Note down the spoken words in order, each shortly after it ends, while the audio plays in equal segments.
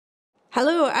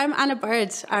Hello, I'm Anna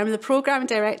Bird. I'm the Programme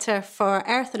Director for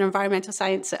Earth and Environmental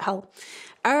Science at Hull.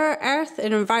 Our Earth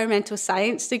and Environmental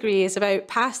Science degree is about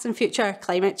past and future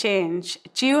climate change,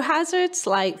 geohazards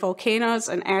like volcanoes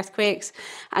and earthquakes,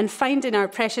 and finding our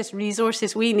precious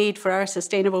resources we need for our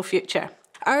sustainable future.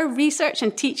 Our research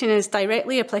and teaching is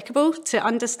directly applicable to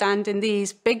understanding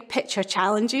these big picture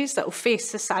challenges that will face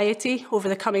society over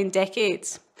the coming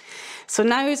decades. So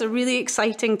now is a really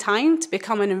exciting time to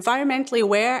become an environmentally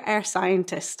aware earth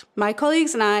scientist. My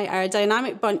colleagues and I are a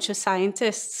dynamic bunch of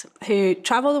scientists who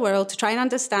travel the world to try and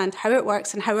understand how it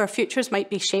works and how our futures might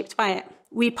be shaped by it.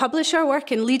 We publish our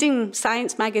work in leading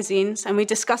science magazines and we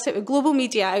discuss it with global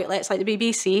media outlets like the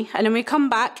BBC, and then we come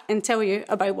back and tell you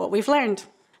about what we've learned.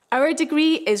 Our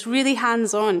degree is really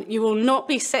hands-on. You will not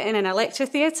be sitting in a lecture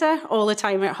theatre all the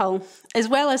time at Hull. As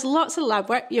well as lots of lab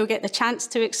work, you'll get the chance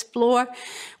to explore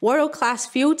world-class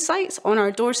field sites on our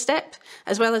doorstep,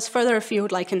 as well as further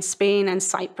afield like in Spain and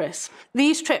Cyprus.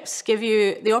 These trips give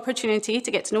you the opportunity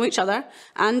to get to know each other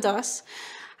and us,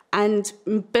 and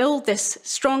build this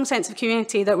strong sense of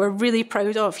community that we're really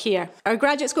proud of here. Our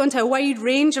graduates go into a wide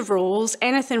range of roles,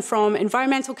 anything from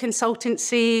environmental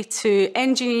consultancy to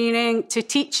engineering to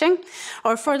teaching,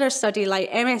 or further study like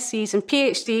MScs and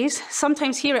PhDs,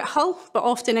 sometimes here at Hull, but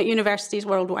often at universities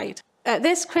worldwide. At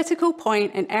this critical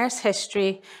point in Earth's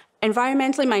history,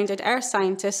 environmentally minded earth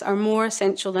scientists are more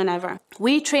essential than ever.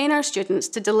 We train our students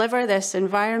to deliver this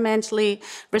environmentally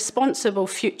responsible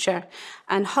future,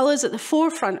 and Hull is at the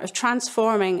forefront of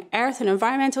transforming earth and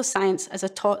environmental science as a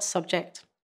taught subject.